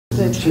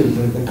it too.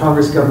 The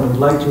Congress government would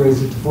like to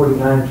raise it to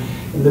 49,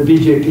 and the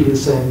BJP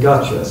is saying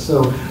gotcha.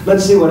 So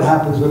let's see what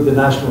happens with the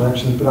national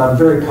elections, but I'm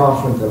very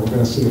confident that we're going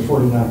to see a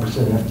 49%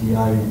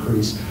 FDI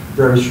increase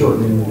very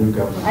shortly in the new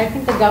government. I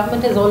think the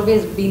government has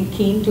always been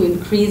keen to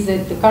increase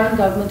it. The current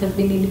government has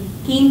been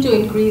keen to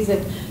increase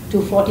it to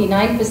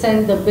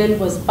 49%. The bill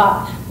was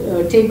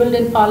tabled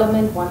in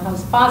Parliament. One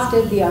house passed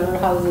it, the other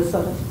house is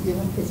sort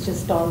of, it's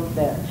just stalled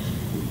there.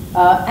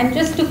 And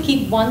just to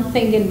keep one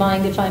thing in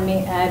mind, if I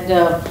may add,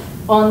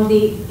 on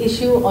the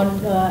issue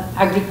on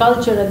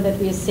agriculture, and that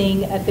we are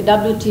seeing at the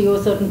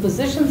WTO certain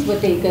positions were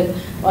taken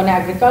on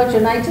agriculture.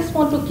 And I just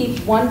want to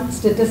keep one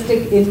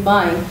statistic in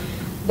mind,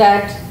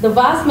 that the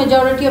vast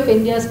majority of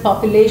India's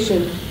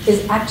population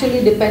is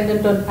actually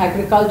dependent on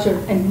agriculture,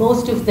 and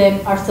most of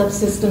them are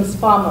subsistence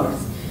farmers.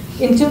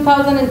 In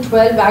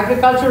 2012,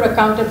 agriculture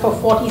accounted for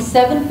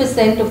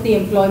 47% of the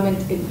employment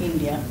in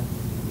India.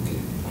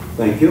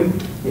 Thank you.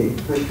 Hey,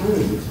 my time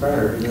has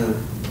expired.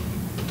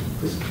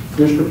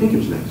 Commissioner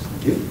Pinkham's next.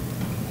 Thank you.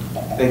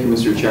 Thank you,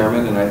 Mr.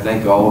 Chairman, and I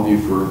thank all of you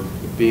for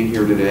being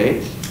here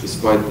today,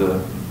 despite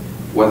the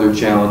weather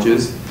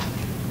challenges.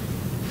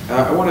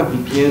 I want to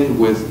begin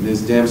with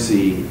Ms.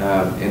 Dempsey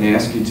and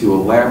ask you to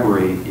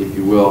elaborate, if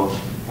you will,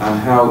 on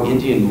how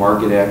Indian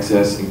market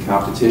access and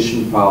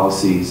competition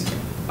policies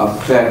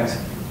affect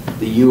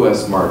the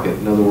U.S. market.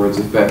 In other words,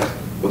 affect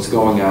what's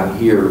going on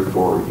here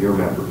for your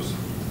members.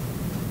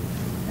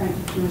 Thank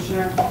you,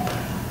 Commissioner.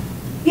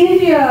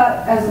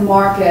 India as a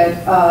market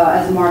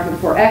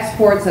for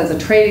exports, as a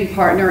trading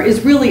partner,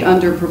 is really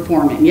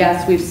underperforming.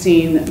 Yes, we've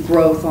seen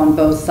growth on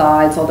both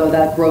sides, although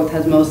that growth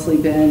has mostly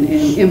been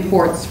in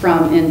imports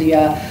from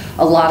India.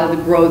 A lot of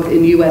the growth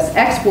in U.S.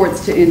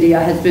 exports to India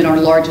has been our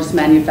largest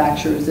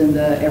manufacturers in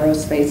the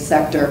aerospace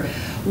sector.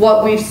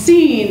 What we've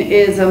seen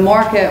is a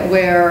market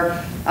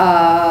where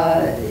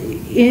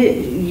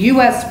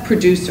U.S.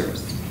 producers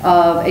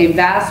of a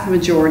vast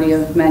majority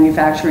of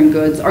manufacturing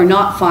goods are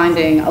not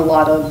finding a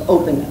lot of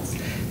openness.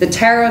 The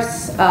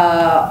tariffs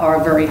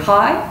are very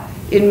high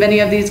in many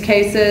of these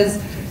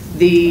cases.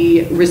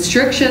 The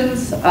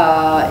restrictions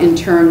in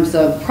terms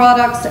of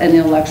products and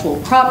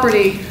intellectual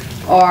property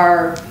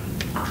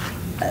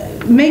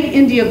make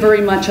India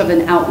very much of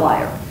an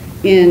outlier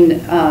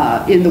in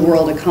the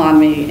world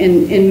economy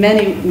in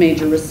many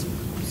major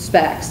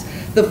respects.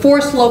 The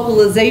forced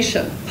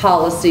localization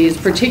policies,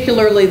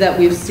 particularly that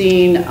we've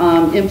seen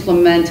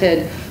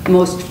implemented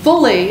most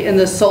fully in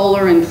the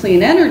solar and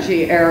clean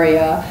energy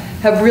area,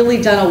 have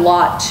really done a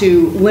lot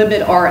to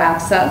limit our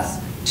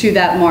access to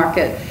that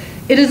market.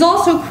 It has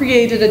also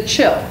created a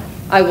chill,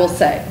 I will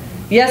say.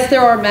 Yes,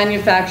 there are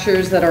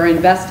manufacturers that are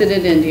invested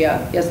in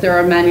India. Yes, there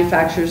are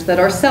manufacturers that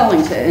are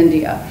selling to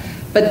India.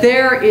 But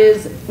there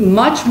is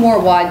much more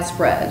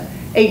widespread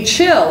a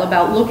chill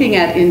about looking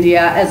at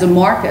India as a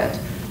market,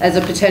 as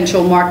a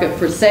potential market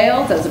for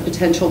sales, as a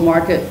potential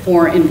market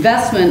for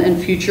investment and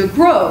future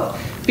growth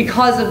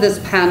because of this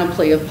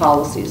panoply of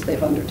policies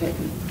they've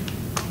undertaken.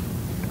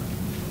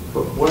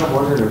 But what I'm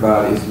wondering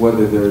about is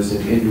whether there's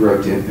an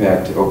indirect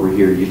impact over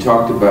here. You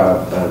talked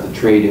about the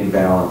trade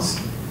imbalance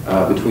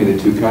between the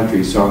two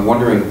countries, so I'm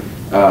wondering,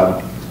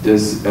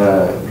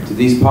 do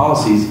these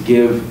policies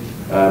give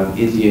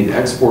Indian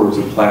exporters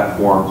a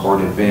platform or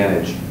an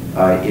advantage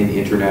in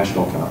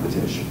international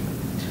competition?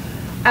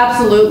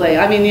 Absolutely.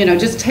 I mean,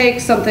 just take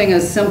something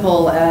as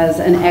simple as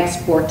an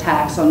export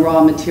tax on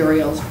raw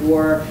materials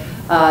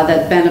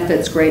that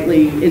benefits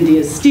greatly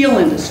India's steel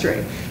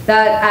industry.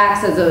 That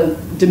acts as a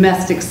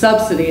domestic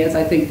subsidy, as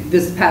I think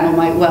this panel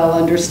might well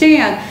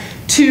understand,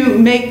 to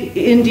make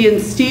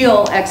Indian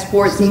steel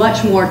exports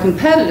much more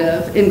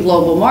competitive in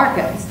global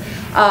markets.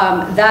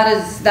 That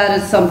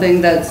is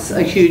something that's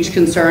a huge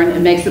concern.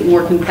 It makes it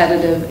more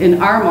competitive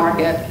in our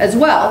market as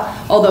well,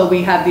 although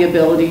we have the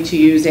ability to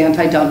use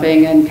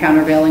anti-dumping and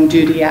countervailing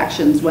duty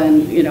actions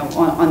when,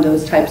 on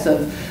those types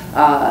of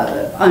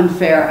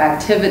unfair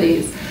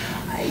activities.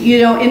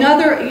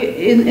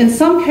 In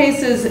some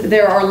cases,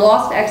 there are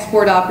lost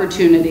export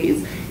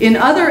opportunities. In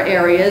other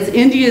areas,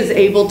 India is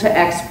able to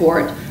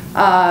export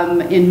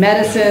in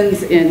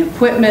medicines, in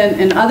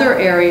equipment, in other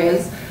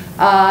areas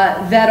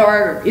that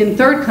are in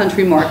third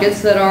country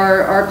markets that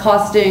are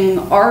costing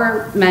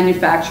our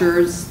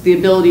manufacturers the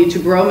ability to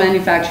grow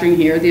manufacturing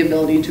here, the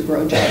ability to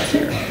grow jobs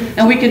here.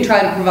 And we can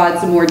try to provide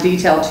some more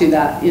detail to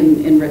that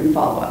in written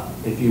follow-up.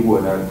 If you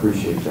would, I'd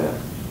appreciate that.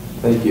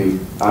 Thank you.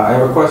 I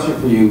have a question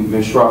for you,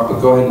 Ms. Schroff, but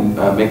go ahead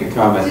and make a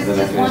comment.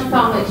 Just one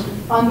comment.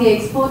 On the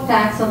export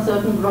tax on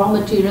certain raw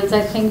materials,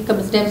 I think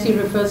Ms. Dempsey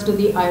refers to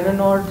the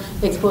iron ore,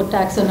 export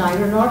tax on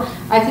iron ore.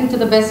 I think to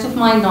the best of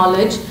my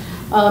knowledge,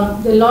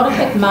 a lot of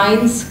it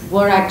mines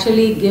were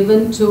actually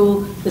given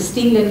to the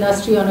steel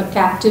industry on a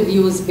captive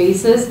use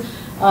basis.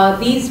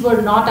 These were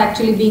not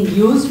actually being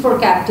used for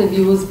captive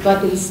use,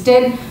 but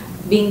instead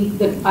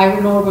the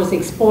iron ore was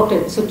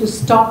exported. So to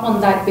stop on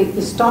that,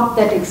 to stop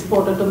that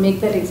export or to make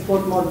that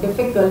export more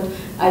difficult,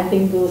 I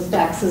think those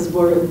taxes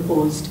were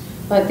imposed.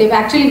 But they've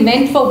actually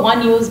meant for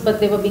one use, but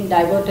they were being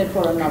diverted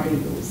for another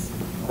use.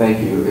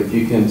 Thank you. If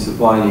you can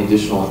supply any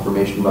additional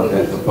information about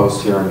that in the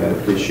post-hearing, I'd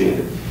appreciate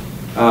it.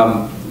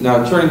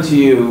 Now, turning to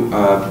you,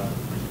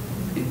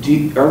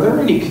 are there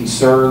any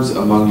concerns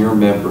among your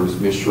members,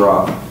 Ms.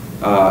 Shroff,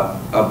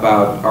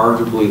 about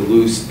arguably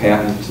loose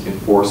patent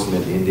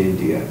enforcement in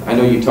India? I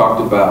know you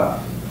talked about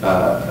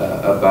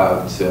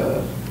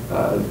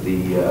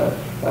the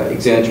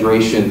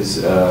exaggerations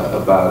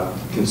about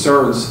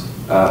concerns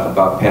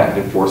about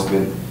patent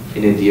enforcement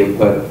in India,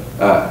 but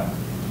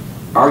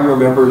are your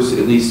members,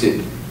 at least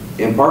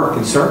in part,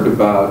 concerned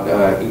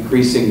about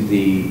increasing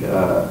the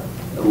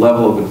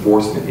level of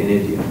enforcement in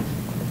India?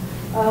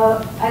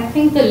 I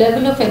think the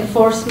level of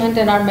enforcement,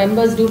 and our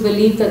members do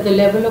believe that the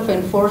level of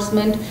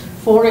enforcement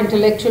for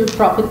intellectual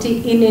property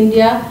in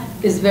India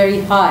is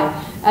very high.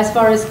 As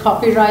far as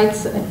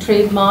copyrights,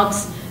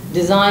 trademarks,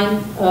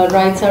 design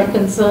rights are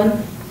concerned,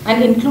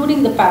 and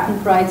including the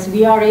patent rights,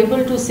 we are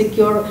able to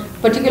secure,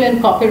 particularly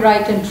in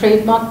copyright and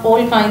trademark,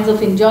 all kinds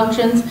of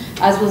injunctions,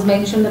 as was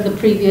mentioned at the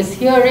previous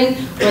hearing,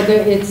 whether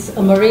it's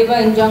a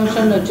Mareva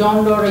injunction, a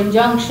John Doe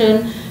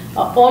injunction,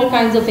 all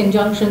kinds of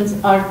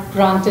injunctions are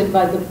granted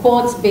by the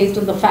courts based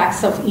on the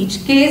facts of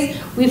each case.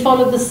 We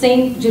follow the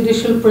same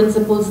judicial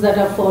principles that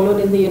are followed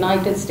in the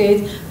United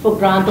States for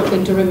grant of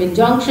interim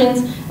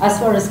injunctions. As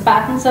far as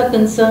patents are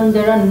concerned,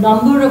 there are a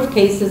number of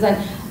cases, and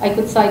I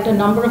could cite a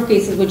number of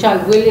cases, which I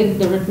will in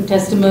the written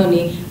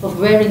testimony, of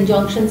where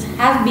injunctions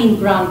have been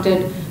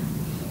granted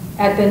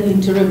at an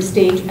interim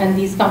stage, and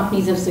these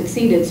companies have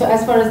succeeded. So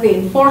as far as the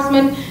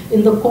enforcement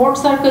in the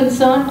courts are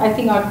concerned, I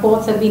think our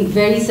courts have been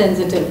very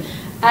sensitive.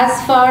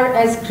 As far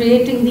as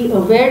creating the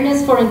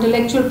awareness for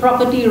intellectual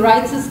property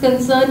rights is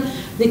concerned,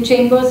 the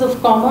Chambers of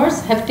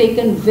Commerce have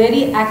taken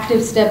very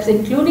active steps,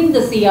 including the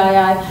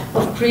CII,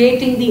 of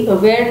creating the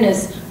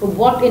awareness of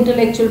what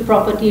intellectual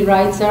property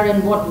rights are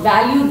and what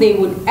value they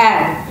would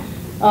add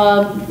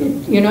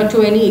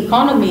to any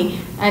economy.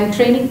 And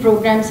training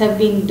programs have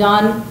been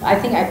done. I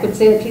think I could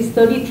say at least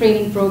 30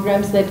 training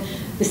programs that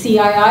the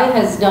CII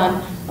has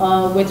done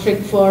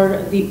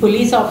for the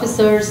police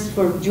officers,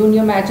 for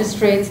junior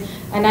magistrates,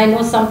 and I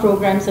know some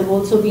programs have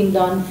also been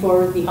done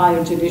for the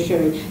higher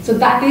judiciary. So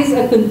that is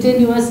a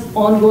continuous,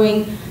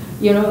 ongoing,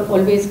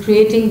 always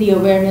creating the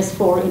awareness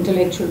for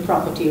intellectual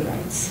property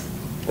rights.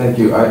 Thank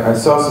you. I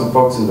saw some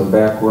folks in the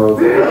back row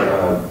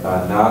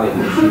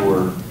nodding as you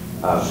were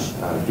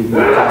giving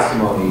your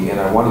testimony, and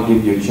I want to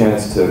give you a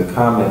chance to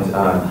comment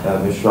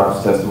on Ms.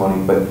 Shroff's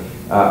testimony, but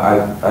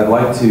I'd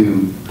like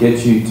to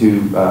get you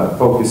to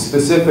focus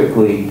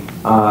specifically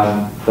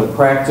on the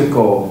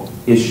practical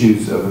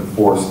issues of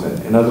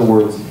enforcement. In other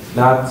words,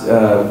 not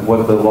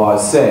what the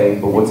laws say,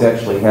 but what's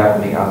actually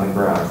happening on the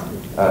ground.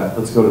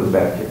 Let's go to the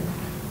back here.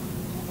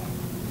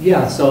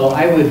 Yeah, so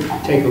I would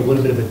take a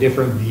little bit of a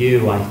different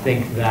view. I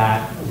think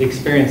that the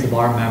experience of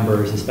our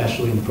members,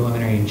 especially in the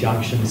preliminary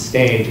injunction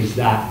stage, is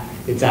that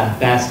it's at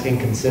best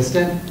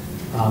inconsistent.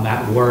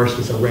 At worst,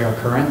 it's a rare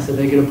occurrence that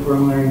they get a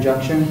preliminary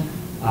injunction.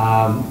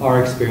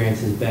 Our experience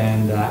has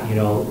been that,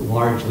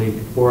 largely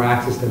for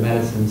access to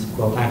medicines,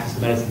 quote, access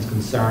to medicines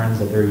concerns,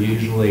 that they're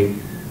usually,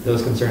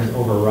 those concerns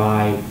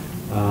override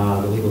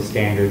the legal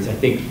standards. I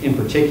think in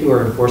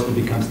particular enforcement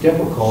becomes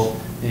difficult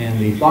in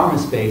the pharma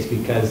space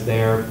because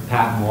their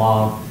patent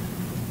law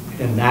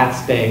in that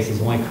space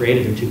is only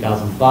created in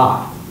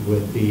 2005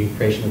 with the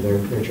creation of their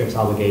TRIPS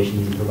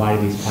obligations and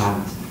providing these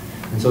patents.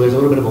 And so there's a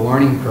little bit of a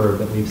learning curve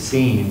that we've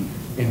seen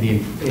in the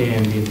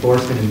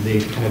enforcement and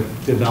the kind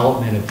of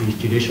development of these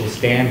judicial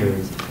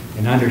standards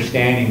and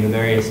understanding the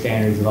various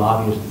standards of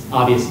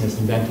obviousness,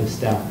 inventive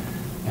step,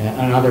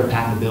 and other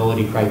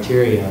patentability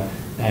criteria.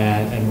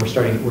 And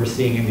we're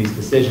seeing in these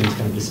decisions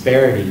kind of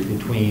disparity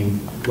between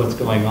what's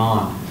going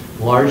on.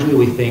 Largely,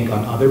 we think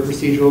on other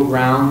procedural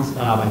grounds.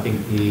 I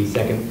think the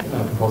second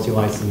compulsory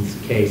license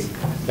case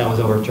that was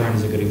overturned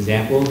is a good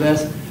example of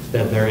this,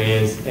 that there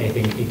is, I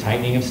think, a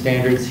tightening of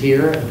standards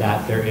here,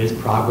 that there is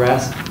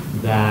progress,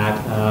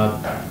 that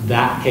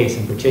that case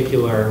in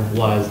particular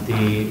was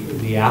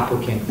the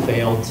applicant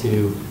failed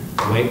to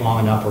wait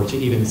long enough or to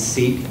even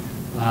seek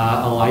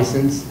a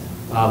license,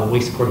 at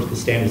least according to the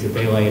standards that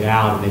they laid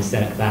out, and they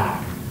sent it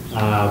back.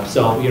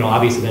 So,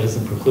 obviously that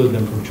doesn't preclude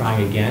them from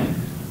trying again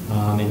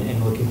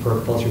and looking for a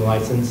compulsory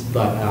license.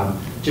 But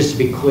just to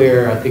be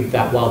clear, I think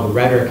that while the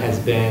rhetoric has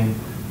been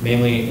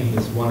mainly in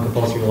this one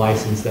compulsory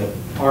license, that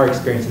our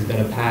experience has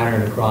been a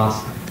pattern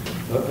across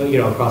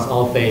across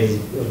all phases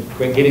of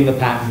getting the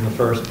patent in the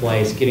first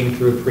place, getting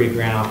through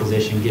pre-grant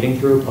opposition, getting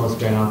through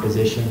post-grant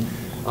opposition,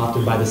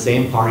 often by the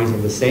same parties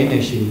on the same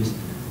issues,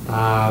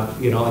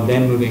 and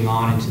then moving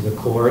on into the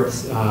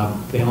courts,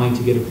 failing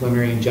to get a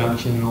preliminary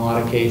injunction in a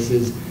lot of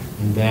cases,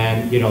 and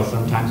then,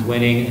 sometimes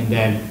winning, and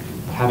then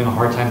having a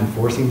hard time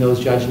enforcing those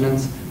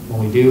judgments when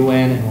we do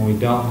win, and when we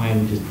don't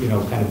win, just,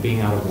 kind of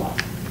being out of luck.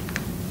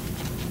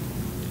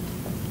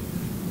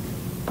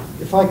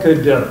 If I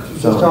could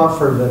just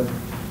offer that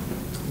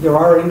there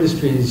are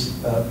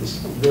industries,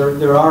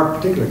 there are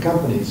particular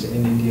companies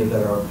in India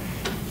that are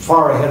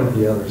far ahead of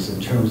the others in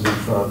terms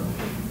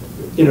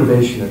of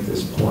innovation at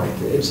this point.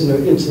 It's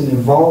an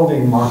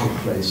evolving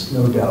marketplace,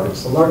 no doubt.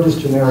 It's the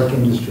largest generic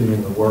industry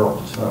in the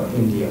world,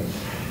 India.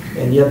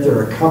 And yet there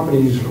are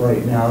companies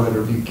right now that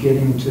are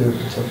beginning to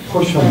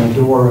push on the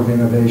door of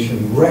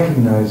innovation,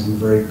 recognizing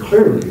very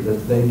clearly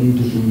that they need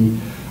to be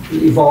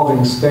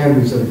evolving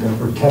standards that are going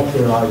to protect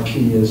their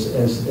IP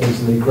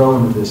as they grow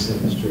into this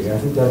industry. I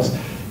think that's,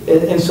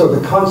 and so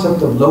the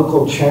concept of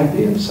local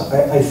champions,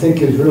 I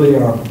think, is really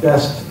our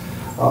best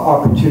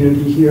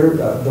opportunity here.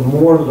 The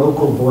more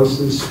local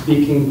voices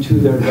speaking to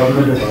their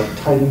government about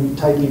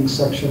tightening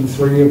Section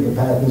 3 of the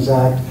Patents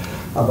Act,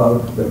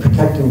 about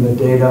protecting the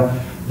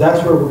data,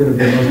 that's where we're going to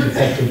be most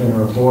effective in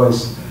our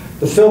voice.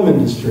 The film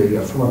industry,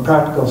 from a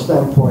practical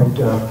standpoint,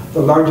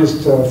 the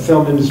largest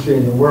film industry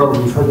in the world,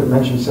 we've heard it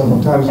mentioned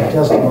several times in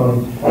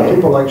testimony,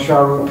 people like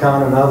Shah Rukh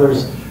Khan and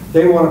others,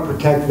 they want to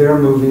protect their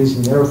movies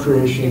and their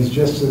creations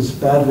just as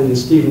badly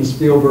as Steven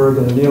Spielberg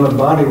and Anil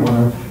Ambani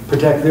want to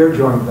protect their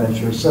joint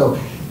venture. So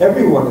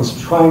everyone is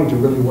trying to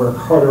really work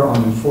harder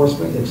on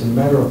enforcement. It's a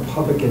matter of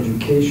public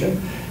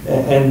education.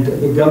 And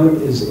the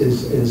government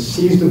is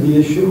seized of the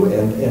issue,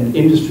 and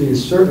industry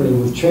is certainly,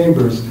 with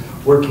chambers,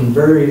 working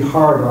very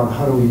hard on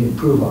how do we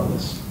improve on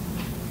this.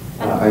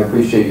 I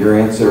appreciate your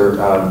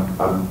answer.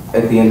 I'm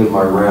at the end of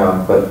my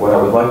round, but what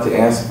I would like to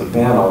ask the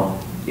panel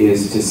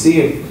is to see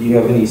if you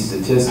have any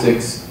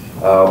statistics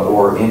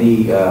or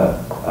any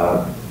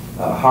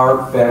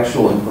hard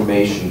factual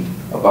information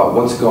about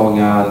what's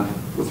going on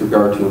with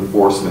regard to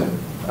enforcement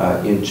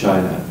in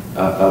China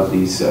of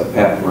these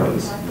patent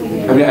rights. I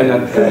mean,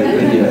 not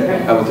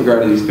India, with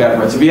regard to these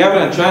patent rights. If you have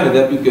it on China,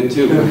 that'd be good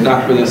too, but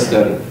not for this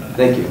study.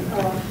 Thank you.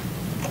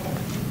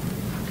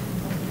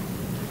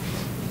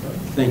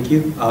 Thank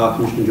you.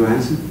 Commissioner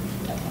Johansson?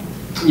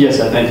 Yes,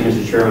 thank you,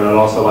 Mr. Chairman. I'd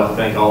also like to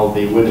thank all of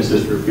the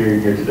witnesses for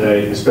appearing here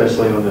today,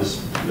 especially on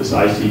this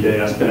IC day.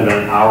 I spent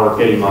about an hour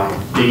digging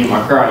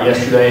my car out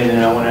yesterday, and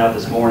then I went out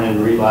this morning and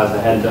realized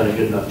I hadn't done a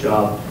good enough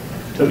job.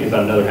 It took me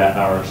about another half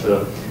hour.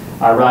 So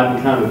I arrived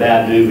in kind of a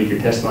bad mood, but your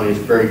testimony was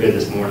very good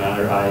this morning.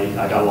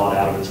 I got a lot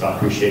out of it, so I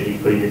appreciate you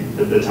putting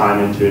the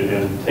time into it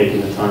and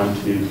taking the time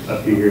to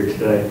appear here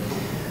today.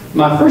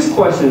 My first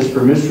question is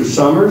for Mr.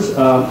 Summers.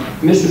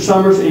 Mr.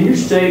 Summers, in your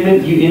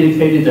statement, you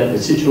indicated that the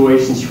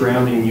situation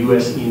surrounding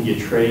U.S.-India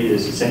trade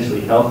is essentially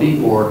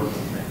healthy, or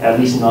at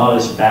least not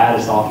as bad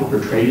as often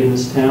portrayed in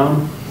this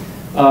town.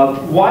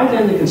 Why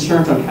then the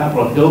concerns on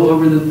Capitol Hill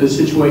over the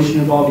situation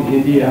involving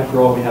India?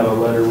 After all, we have a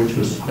letter, which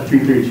was a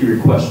 332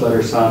 request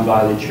letter signed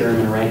by the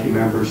chairman and ranking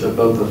members of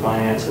both the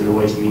Finance and the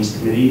Ways and Means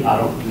Committee. I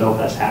don't know if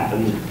that's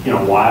happened in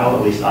a while.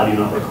 At least I do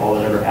not recall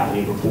that ever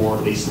happening before,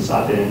 at least since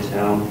I've been in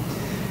town.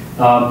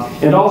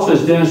 And also,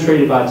 as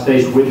demonstrated by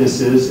today's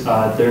witnesses,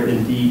 there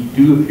indeed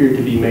do appear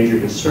to be major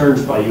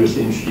concerns by U.S.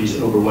 industries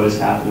over what is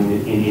happening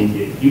in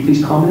India. Could you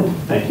please comment?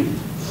 Thank you.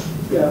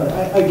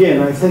 Yeah, again,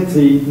 I think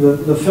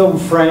the film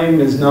frame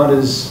is not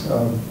as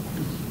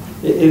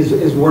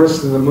is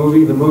worse than the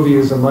movie. The movie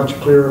is a much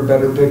clearer,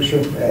 better picture,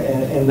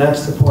 and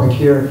that's the point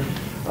here.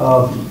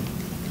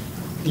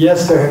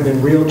 Yes, there have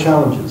been real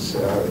challenges,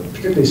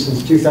 particularly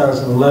since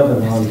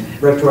 2011 on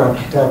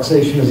retroactive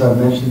taxation, as I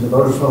mentioned, the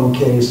Vodafone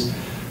case.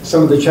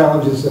 Some of the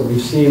challenges that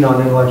we've seen on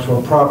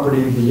intellectual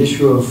property, the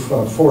issue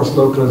of forced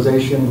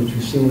localization, which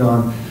we've seen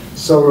on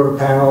solar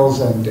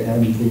panels and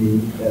the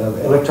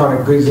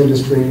electronic goods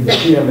industry, the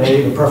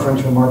PMA, the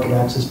preferential market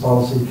access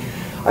policy.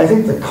 I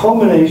think the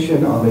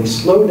culmination of a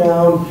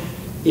slowdown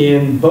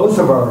in both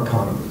of our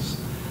economies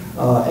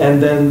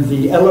and then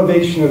the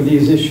elevation of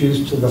these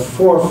issues to the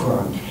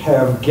forefront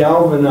have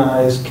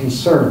galvanized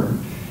concern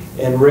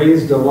and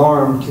raised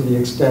alarm to the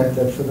extent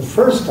that for the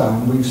first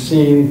time we've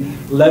seen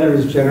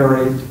letters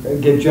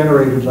get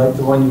generated like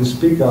the one you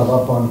speak of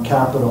up on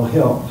Capitol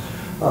Hill.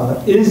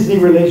 Is the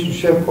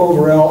relationship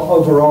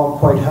overall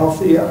quite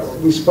healthy?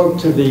 We spoke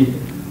to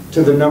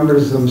the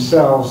numbers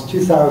themselves.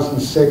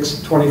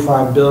 2006,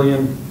 25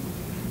 billion.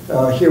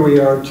 Here we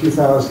are,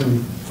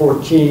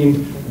 2014,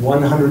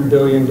 $100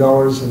 billion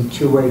in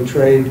two-way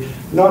trade.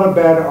 Not a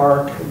bad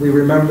arc. We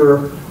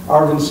remember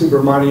Arvind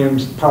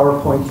Subramanian's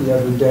PowerPoint the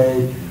other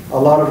day. A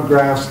lot of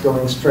graphs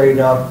going straight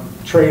up,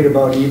 trade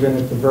about even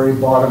at the very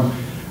bottom.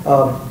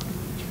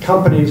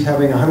 Companies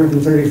having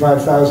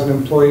 135,000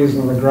 employees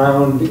on the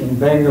ground in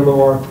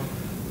Bangalore.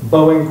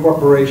 Boeing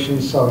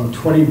Corporation selling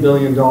 $20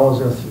 billion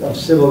of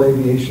civil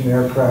aviation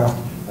aircraft.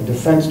 A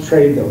defense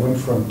trade that went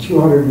from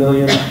 200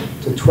 million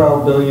to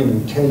 12 billion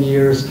in 10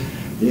 years.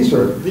 These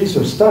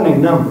are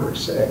stunning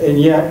numbers, and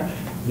yet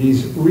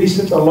these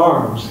recent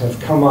alarms have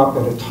come up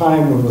at a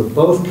time when we're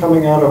both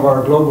coming out of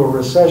our global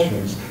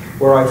recessions,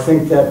 where I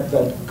think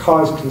that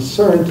caused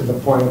concern to the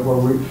point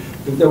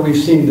where we've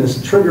seen this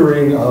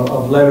triggering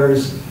of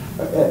letters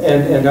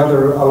and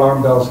other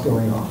alarm bells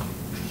going off.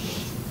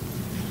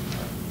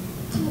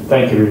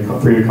 Thank you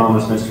for your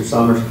comments, Mr.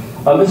 Summers.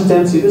 Ms.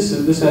 Dempsey,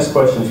 this next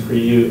question is for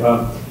you.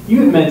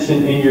 You had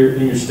mentioned in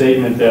your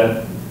statement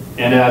that,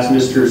 and as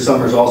Mr.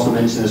 Summers also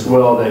mentioned as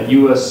well, that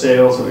U.S.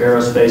 sales of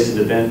aerospace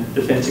and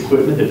defense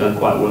equipment have done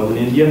quite well in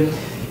India.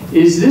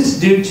 Is this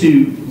due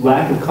to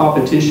lack of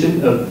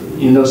competition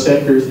in those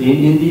sectors in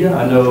India?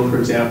 I know, for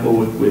example,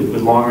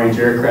 with long-range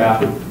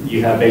aircraft,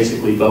 you have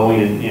basically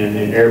Boeing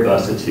and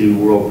Airbus, the two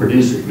world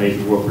producers,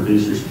 major world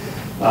producers.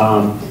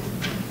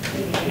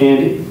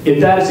 And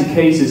if that is the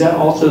case, is that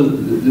also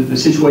the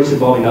situation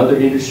involving other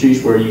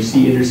industries where you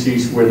see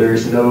industries where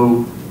there's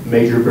no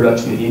major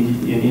production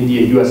in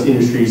India, U.S.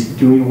 industries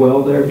doing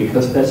well there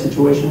because of that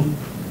situation?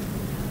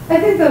 I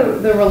think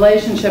the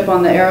relationship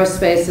on the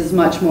aerospace is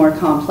much more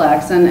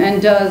complex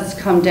and does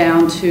come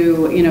down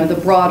to, you know, the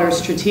broader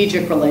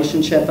strategic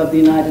relationship of the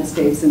United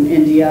States and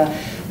India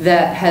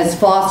that has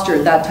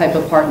fostered that type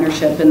of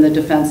partnership in the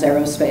defense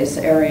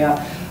aerospace area.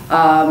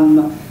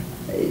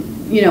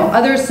 You know,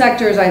 other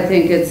sectors, I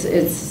think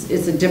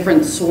it's a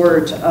different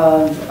sort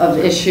of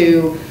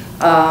issue.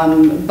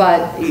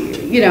 But,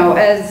 you know,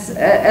 as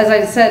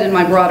I said in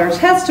my broader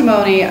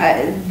testimony,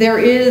 there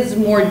is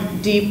more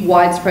deep,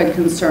 widespread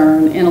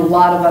concern in a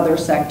lot of other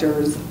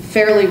sectors,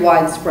 fairly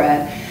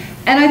widespread.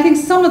 And I think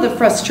some of the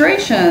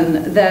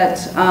frustration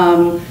that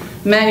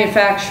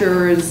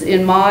manufacturers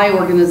in my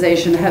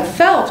organization have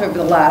felt over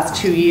the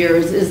last 2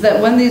 years is that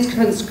when these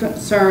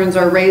concerns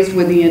are raised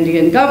with the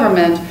Indian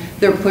government,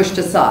 they're pushed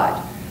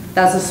aside.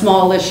 That's a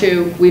small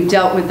issue. We've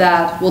dealt with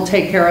that. We'll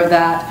take care of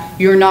that.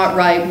 You're not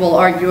right. We'll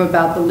argue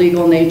about the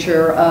legal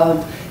nature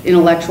of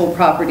intellectual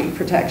property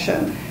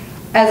protection.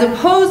 As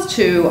opposed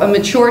to a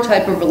mature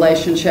type of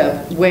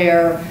relationship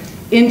where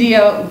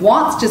India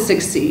wants to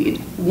succeed,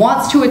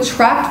 wants to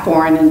attract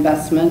foreign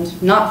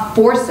investment, not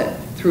force it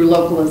through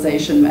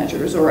localization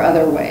measures or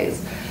other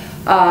ways,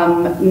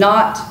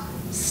 not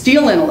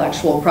steal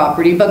intellectual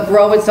property, but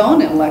grow its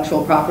own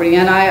intellectual property.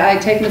 And I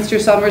take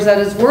Mr. Summers at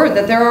his word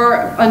that there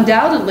are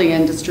undoubtedly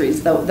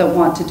industries that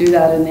want to do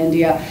that in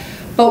India.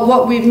 But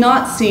what we've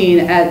not seen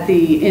at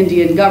the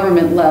Indian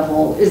government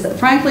level is,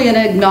 frankly, an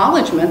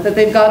acknowledgement that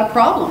they've got a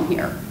problem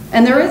here.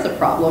 And there is a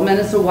problem, and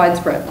it's a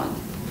widespread one.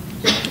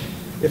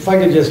 If I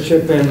could just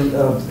chip in,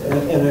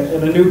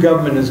 and a new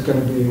government is going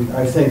to be,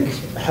 I think,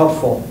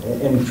 helpful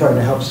in trying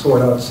to help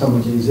sort out some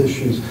of these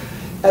issues.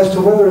 As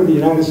to whether the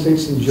United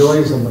States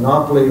enjoys a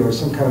monopoly or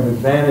some kind of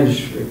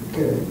advantage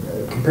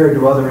compared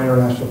to other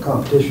international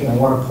competition, I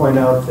want to point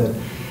out that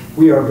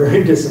we are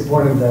very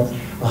disappointed that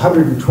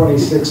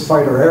 126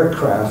 fighter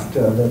aircraft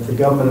that the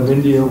government of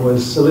India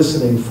was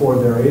soliciting for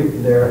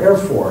their air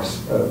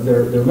force,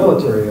 their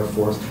military air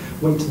force,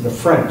 went to the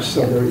French.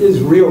 So there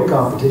is real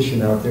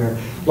competition out there.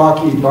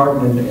 Lockheed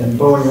Martin and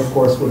Boeing, of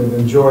course, would have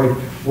enjoyed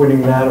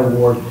winning that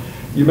award.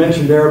 You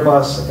mentioned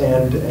Airbus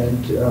and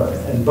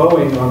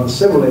Boeing on the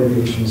civil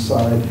aviation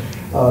side.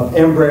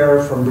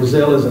 Embraer from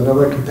Brazil is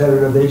another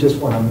competitor. They just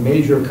won a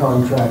major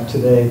contract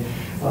today.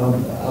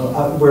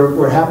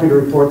 We're happy to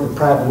report that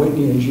Pratt &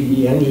 Whitney and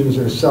GE engines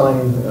are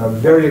selling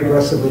very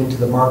aggressively into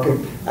the market,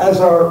 as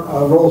are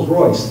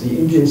Rolls-Royce. The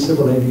Indian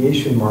civil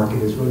aviation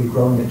market is really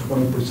growing at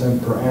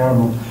 20% per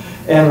annum.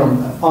 And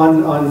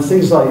on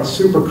things like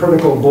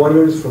supercritical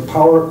boilers for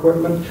power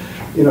equipment,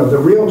 you know, the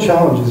real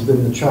challenge has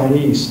been the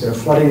Chinese. They're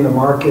flooding the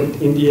market.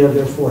 India,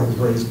 therefore, has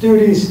raised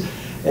duties,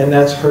 and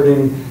that's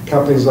hurting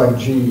companies like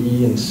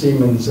GE and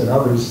Siemens and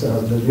others,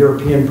 the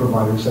European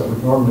providers that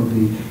would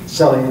normally be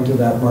selling into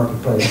that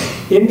marketplace.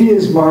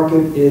 India's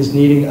market is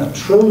needing $1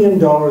 trillion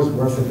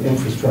worth of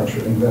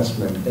infrastructure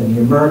investment, and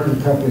the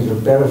American companies are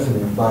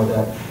benefiting by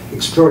that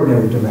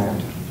extraordinary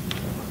demand.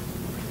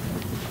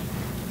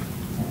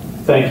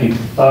 Thank you.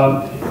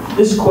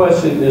 This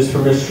question is for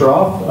Ms.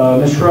 Shroff.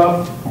 Ms.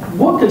 Shroff,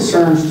 what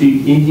concerns do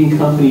Indian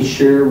companies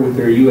share with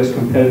their U.S.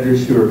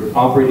 competitors who are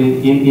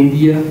operating in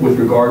India with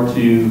regard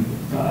to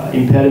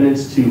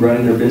impediments to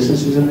running their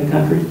businesses in the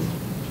country?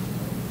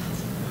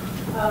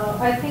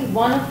 I think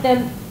one of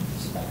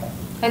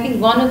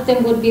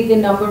them would be the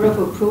number of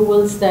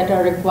approvals that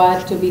are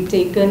required to be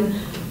taken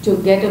to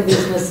get a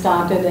business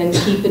started and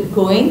keep it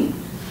going.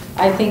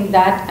 I think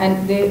that,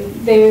 and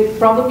there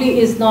probably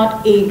is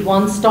not a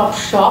one-stop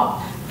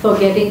shop for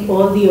getting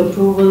all the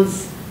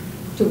approvals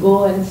to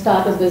go and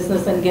start a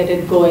business and get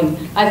it going.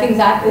 I think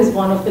that is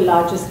one of the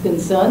largest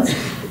concerns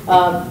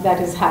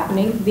that is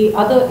happening. The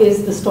other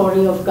is the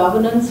story of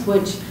governance,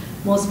 which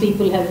most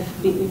people have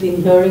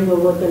been hearing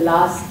over the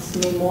last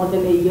more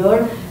than a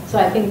year. So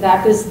I think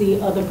that is the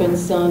other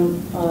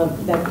concern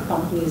that the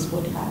companies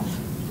would have.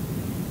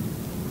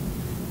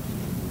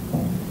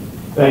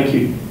 Thank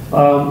you.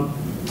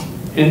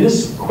 And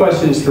this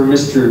question is for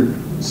Mr.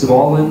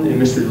 Zavalin and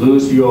Mr.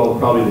 Lewis. You all are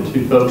probably the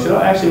two folks.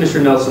 Actually, Mr.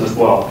 Nelson as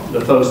well,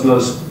 the folks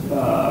most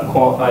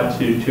qualified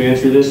to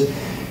answer this.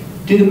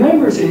 Do the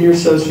members in your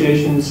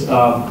associations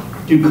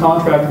do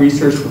contract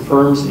research for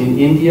firms in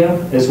India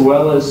as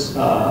well as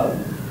other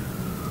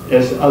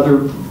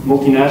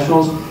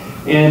multinationals?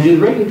 And do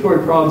the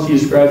regulatory problems you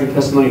described in your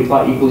testimony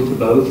apply equally to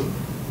both?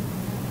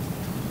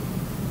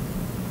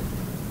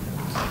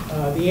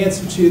 The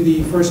answer to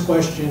the first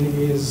question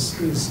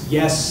is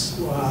yes.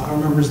 Our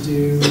members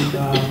do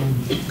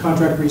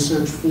contract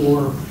research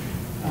for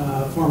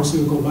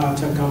pharmaceutical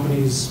biotech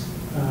companies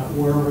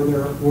wherever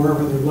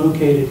they're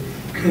located.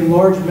 In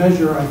large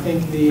measure, I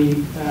think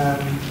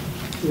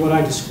what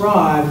I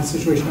described, the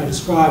situation I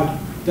described,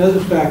 does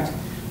affect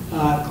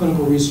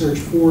clinical research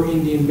for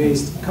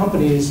Indian-based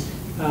companies.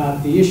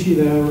 The issue,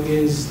 though,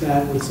 is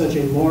that with such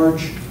a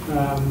large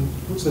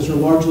such a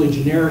largely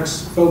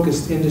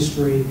generics-focused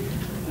industry,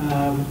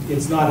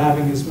 it's not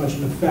having as much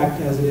an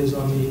effect as it is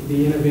on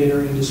the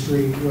innovator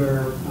industry,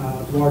 where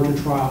larger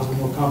trials and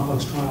more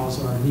complex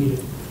trials are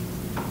needed.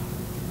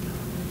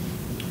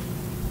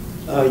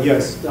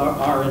 Yes,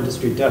 our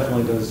industry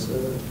definitely does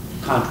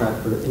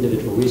contract for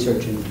individual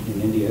research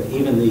in India.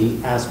 Even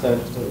the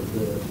aspect of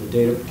the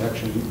data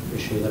protection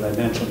issue that I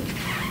mentioned,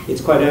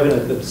 it's quite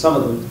evident that some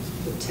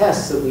of the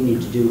tests that we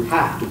need to do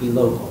have to be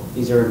local.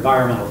 These are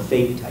environmental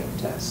fate type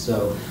tests.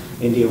 So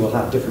India will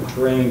have different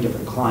terrain,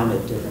 different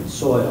climate, different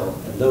soil,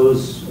 and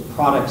those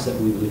products that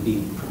we would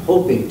be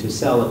hoping to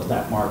sell into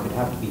that market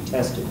have to be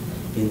tested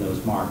in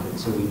those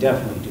markets. So we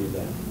definitely do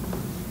that.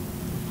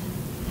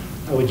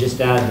 I would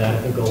just add that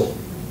I think go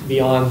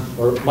beyond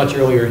or much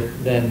earlier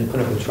than the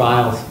clinical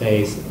trial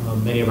space.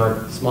 Many of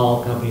our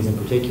small companies in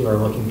particular are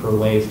looking for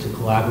ways to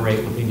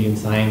collaborate with Indian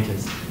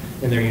scientists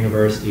in their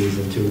universities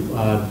and to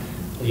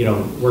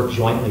work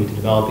jointly to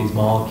develop these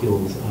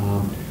molecules.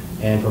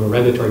 And from a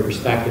regulatory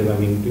perspective, I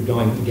mean,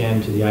 going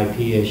again to the IP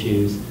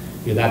issues,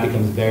 that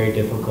becomes very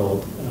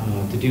difficult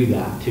to do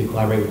that, to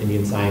collaborate with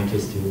Indian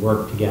scientists to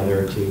work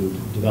together to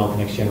develop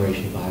the next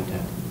generation of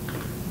biotech.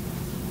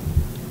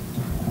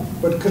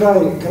 But could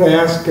I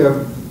ask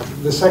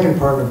the second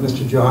part of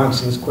Mr.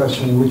 Johansson's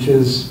question, which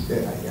is,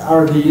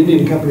 are the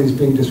Indian companies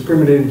being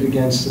discriminated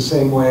against the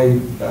same way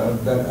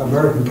that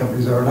American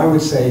companies are? And I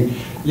would say,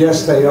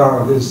 yes, they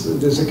are.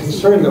 There's a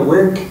concern that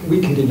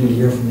we continue to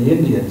hear from the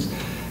Indians,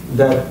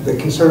 that the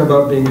concern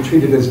about being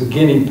treated as a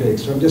guinea pig.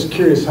 So I'm just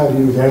curious how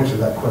you would answer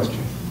that question.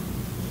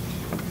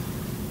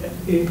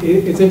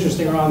 It's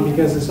interesting, Ron,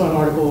 because I saw an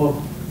article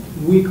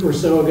a week or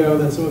so ago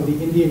that some of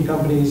the Indian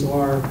companies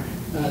are,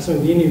 some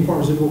of the Indian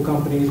pharmaceutical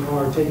companies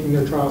are taking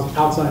their trials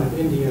outside of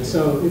India.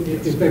 So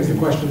it begs the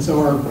question, so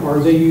are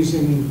they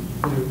using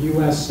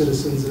U.S.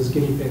 citizens as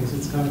guinea pigs?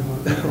 It's kind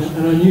of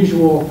an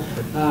unusual,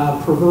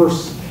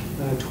 perverse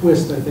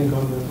twist, I think,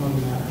 on the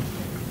matter.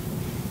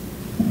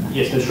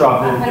 Yes, Ms.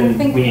 Schrock,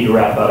 and we need to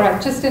wrap up.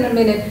 Right, just in a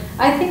minute.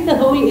 I think the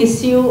whole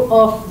issue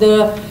of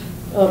the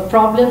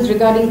problems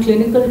regarding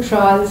clinical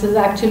trials has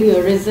actually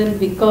arisen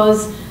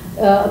because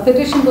a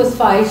petition was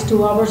filed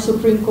to our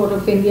Supreme Court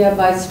of India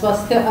by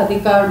Swasthya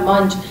Adhikar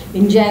Manch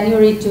in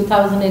January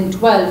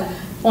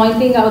 2012,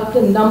 pointing out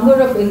the number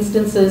of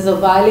instances of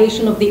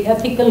violation of the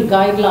ethical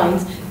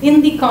guidelines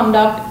in the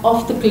conduct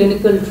of the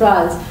clinical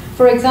trials.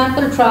 For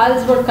example,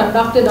 trials were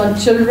conducted on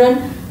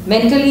children,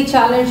 mentally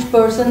challenged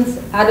persons,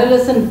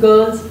 adolescent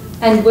girls,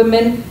 and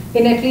women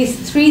in at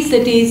least 3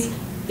 cities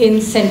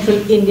in central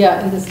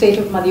India, in the state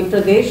of Madhya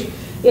Pradesh.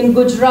 In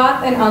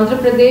Gujarat and Andhra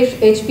Pradesh,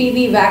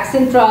 HPV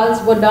vaccine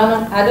trials were done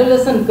on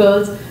adolescent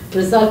girls,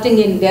 resulting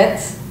in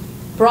deaths.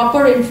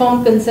 Proper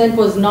informed consent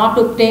was not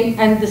obtained,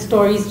 and the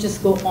stories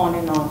just go on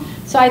and on.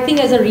 So I think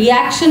as a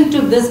reaction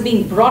to this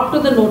being brought to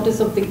the notice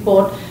of the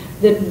court,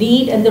 the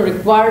need and the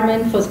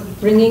requirement for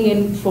bringing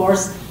in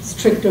force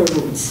stricter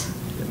rules.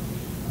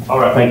 All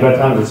right, thank you. My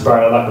time has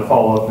expired. I'd like to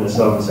follow up in this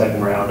in the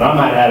second round. But I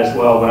might add as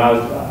well, when I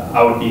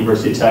went to the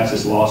University of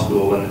Texas Law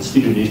School, and the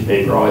student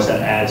newspaper always had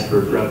ads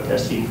for drug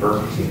testing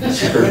for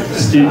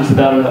students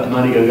without enough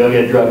money to go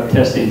get drug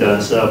testing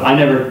done. So I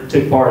never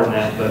took part in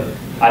that, but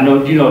I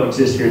know it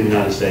exists here in the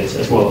United States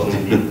as well as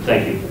in India.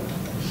 Thank you.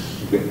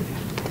 Okay.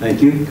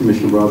 Thank you,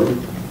 Commissioner Brother.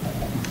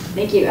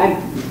 Thank you.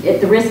 At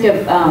the risk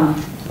of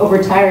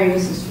overtiring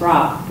Mrs.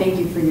 Schrock, thank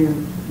you for your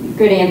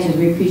good answers.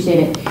 We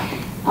appreciate it.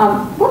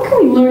 What can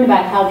we learn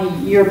about how the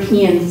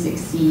Europeans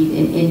succeed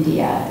in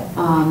India?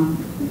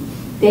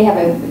 They have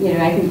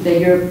I think the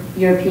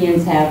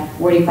Europeans have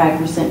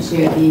 45%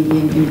 share of the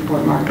Indian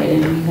import market,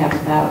 and we have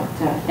about,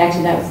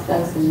 actually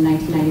that's in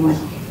 1991.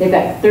 They've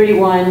got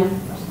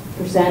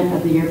 31%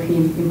 of the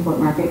European import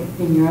market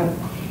in Europe,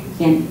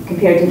 and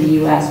compared to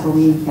the US, where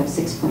we have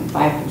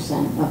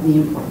 6.5% of the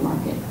import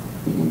market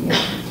in India.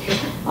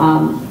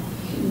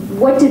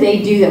 What do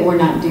they do that we're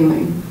not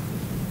doing?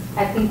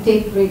 I think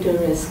take greater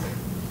risk.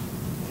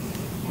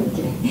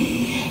 Okay.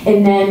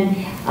 And then,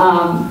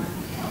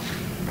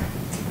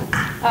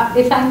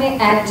 if I may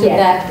add to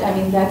that, I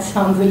mean, that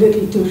sounds a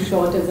little too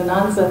short as an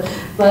answer,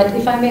 but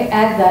if I may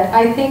add that,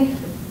 I think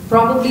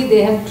probably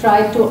they have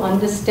tried to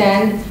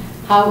understand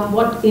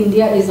what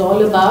India is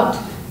all about,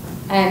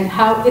 and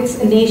how it's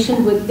a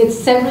nation it's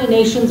several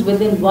nations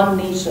within one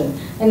nation,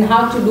 and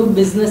how to do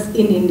business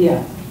in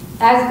India,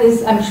 as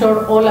is, I'm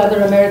sure, all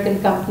other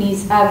American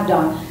companies have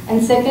done.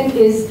 And second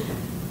is,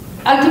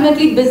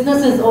 ultimately,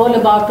 business is all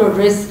about a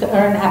risk or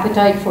an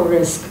appetite for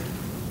risk.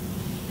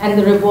 And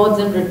the rewards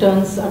and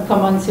returns are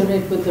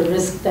commensurate with the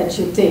risk that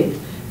you take.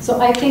 So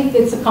I think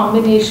it's a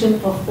combination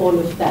of all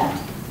of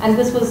that. And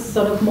this was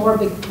sort of more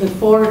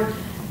before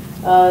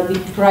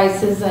the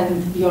crisis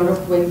and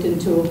Europe went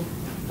into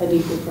a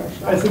deep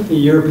depression. I think the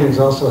Europeans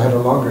also had a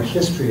longer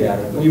history at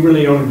it. We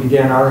really only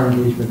began our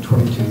engagement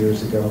 22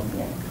 years ago.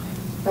 Yeah.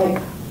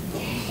 Right.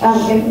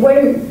 And what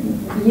are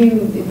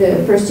you,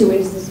 the first two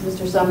witnesses,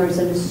 Mr. Summers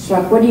and Mr.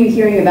 Schrock, what are you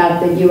hearing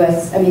about the the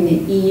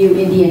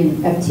EU-Indian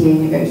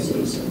FTA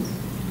negotiations?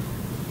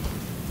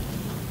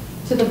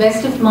 To the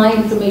best of my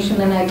information,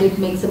 and I did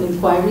make some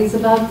inquiries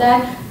about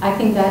that, I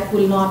think that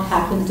will not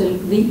happen till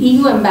the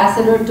EU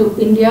ambassador to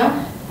India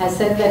has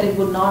said that it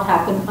would not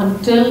happen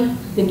until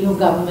the new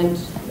government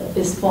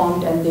is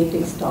formed and they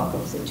take stock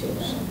of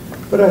situation.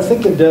 But I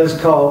think it does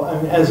call, I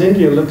mean, as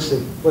India looks at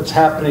what's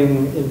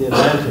happening in the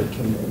Atlantic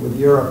and with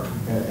Europe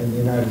and the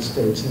United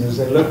States, and as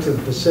they look to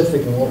the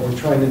Pacific and what we're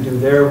trying to do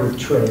there with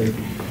trade,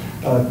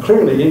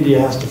 clearly India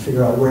has to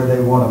figure out where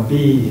they want to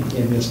be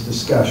in this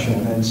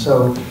discussion. And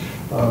so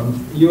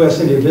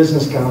U.S.-India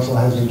Business Council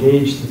has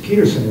engaged the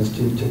Peterson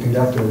Institute to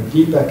conduct a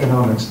deep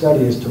economic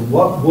study as to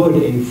what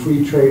would a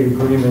free trade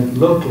agreement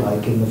look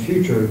like in the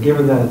future,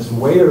 given that it's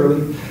way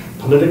early,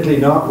 politically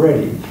not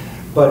ready.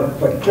 But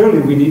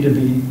clearly we need to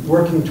be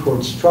working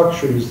towards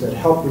structures that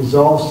help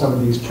resolve some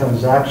of these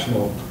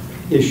transactional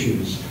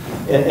issues.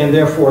 And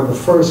therefore the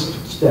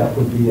first step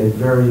would be a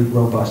very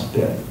robust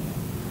bid.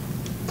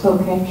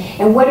 Okay.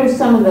 And what are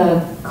some of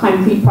the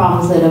concrete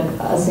problems that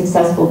a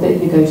successful bid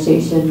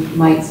negotiation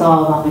might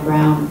solve on the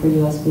ground for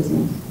U.S.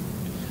 business?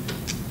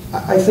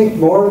 I think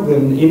more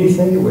than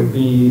anything, it would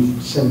be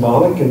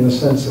symbolic in the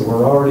sense that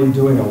we're already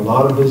doing a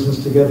lot of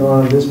business together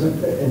on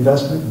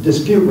investment.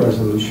 Dispute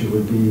resolution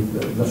would be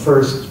the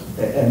first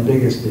and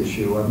biggest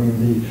issue. I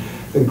mean,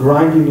 the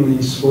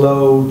grindingly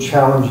slow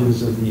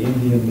challenges of the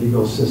Indian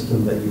legal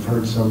system that you've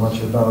heard so much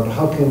about.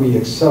 How can we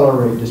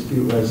accelerate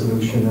dispute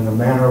resolution in a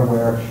manner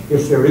where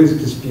if there is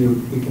dispute,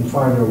 we can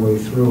find our way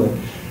through it?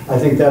 I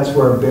think that's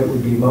where a bid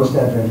would be most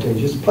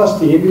advantageous. Plus,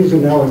 the Indians are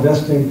now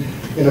investing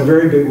in a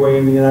very big way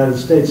in the United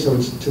States, so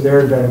it's to their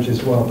advantage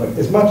as well. But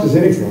as much as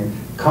anything,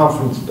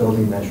 confidence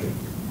building measure.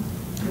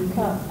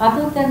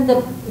 Other than the,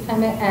 if I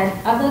may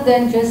add, other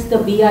than just the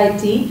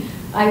BIT,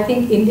 I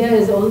think India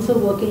is also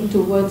working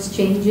towards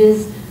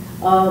changes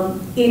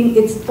in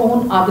its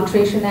own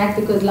arbitration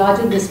act, because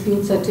larger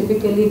disputes are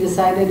typically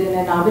decided in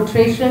an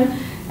arbitration,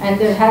 and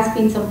there has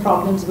been some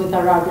problems with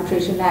our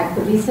arbitration act.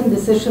 The recent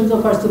decisions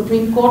of our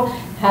Supreme Court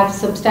have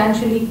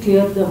substantially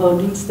cleared the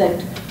hurdles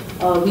that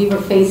we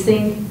were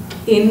facing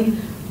in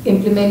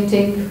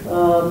implementing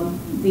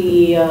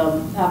the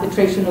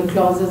arbitration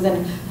clauses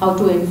and how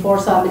to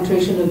enforce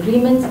arbitration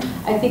agreements.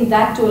 I think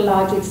that to a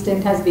large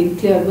extent has been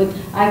cleared with,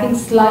 I think,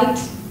 slight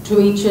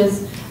tweaks,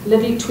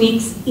 little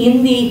tweaks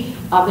in the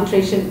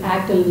Arbitration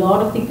Act. A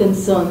lot of the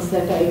concerns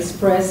that are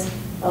expressed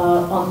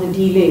on the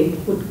delay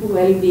would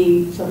well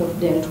be sort of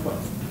dealt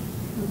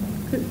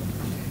with.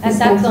 And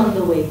that's on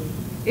the way.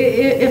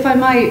 If I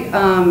might,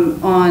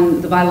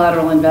 on the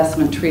bilateral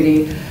investment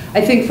treaty, I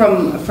think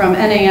from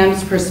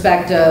NAM's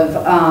perspective,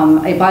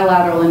 a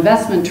bilateral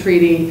investment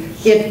treaty,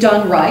 if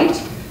done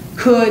right,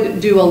 could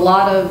do a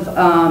lot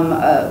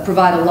of,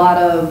 provide a lot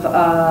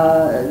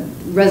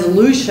of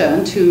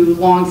resolution to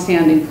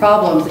long-standing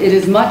problems. It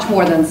is much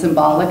more than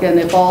symbolic, and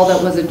if all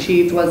that was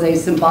achieved was a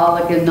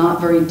symbolic and not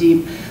very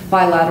deep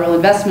bilateral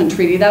investment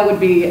treaty, that would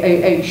be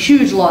a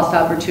huge lost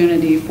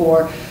opportunity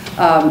for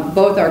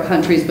both our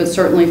countries, but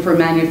certainly for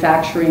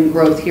manufacturing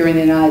growth here in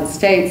the United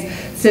States,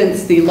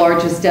 since the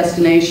largest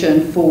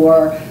destination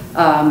for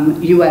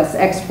U.S.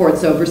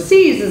 exports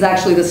overseas is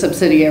actually the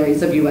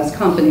subsidiaries of U.S.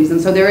 companies. And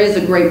so there is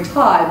a great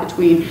tie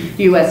between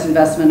U.S.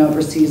 investment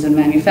overseas and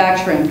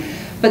manufacturing.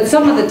 But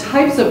some of the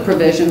types of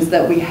provisions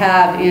that we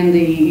have in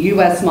the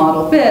U.S.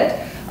 model BIT,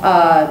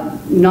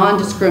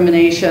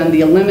 non-discrimination,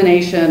 the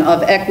elimination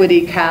of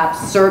equity caps,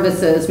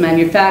 services,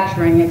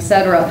 manufacturing,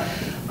 etc.,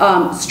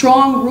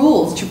 strong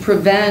rules to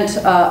prevent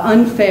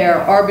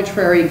unfair,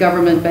 arbitrary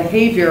government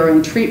behavior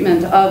and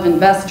treatment of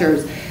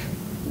investors,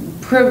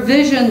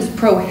 provisions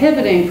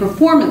prohibiting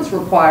performance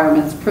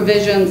requirements,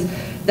 provisions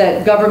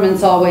that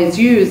governments always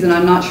use, and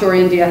I'm not sure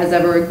India has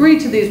ever agreed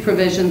to these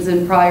provisions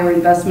in prior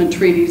investment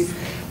treaties,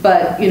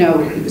 but you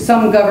know,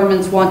 some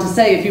governments want to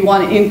say if you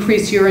want to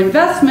increase your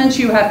investments,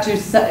 you have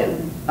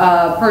to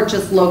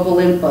purchase local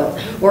input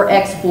or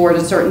export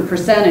a certain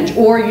percentage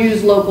or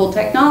use local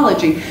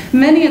technology.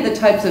 Many of the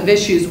types of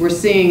issues we're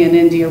seeing in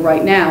India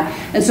right now.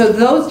 And so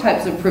those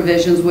types of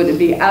provisions would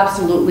be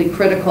absolutely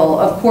critical,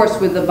 of course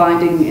with the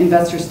binding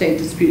investor-state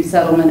dispute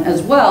settlement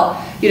as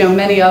well. You know,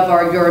 many of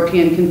our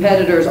European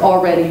competitors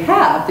already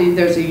have.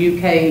 There's a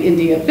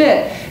UK-India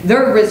BIT.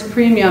 Their risk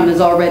premium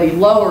is already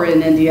lower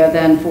in India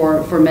than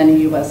for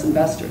many US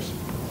investors.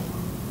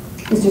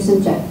 Mr.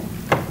 Simchak.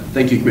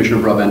 Thank you,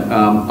 Commissioner Broadbent.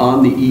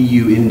 On the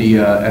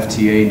EU-India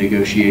FTA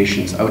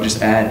negotiations, I would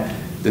just add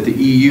that the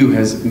EU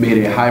has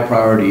made a high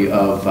priority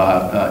of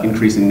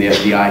increasing the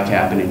FDI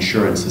cap and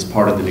insurance as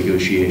part of the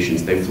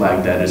negotiations. They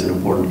flagged that as an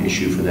important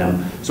issue for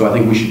them. So I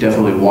think we should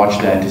definitely watch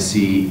that to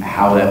see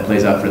how that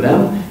plays out for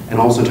them, and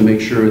also to make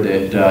sure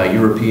that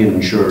European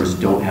insurers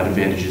don't have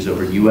advantages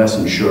over US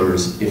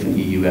insurers if an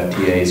EU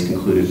FTA is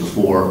concluded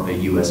before a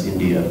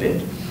US-India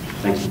bid.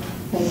 Thank you.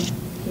 Thank you.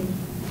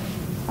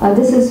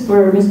 This is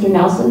for Mr.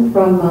 Nelson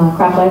from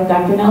CropLife.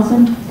 Dr.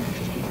 Nelson,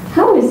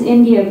 how has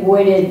India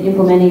avoided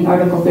implementing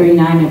Article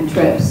 39 of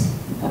TRIPS,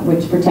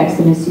 which protects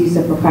the misuse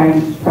of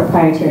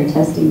proprietary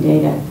testing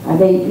data? Are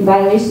they in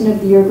violation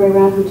of the Uruguay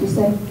round, would you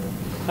say?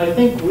 I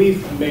think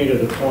we've made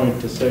it a point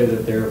to say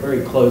that they're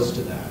very close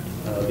to that.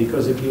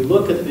 Because if you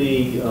look at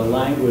the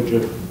language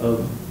of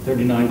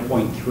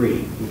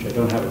 39.3, which I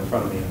don't have in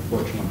front of me,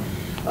 unfortunately,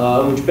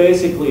 which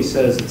basically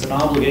says it's an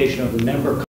obligation of the member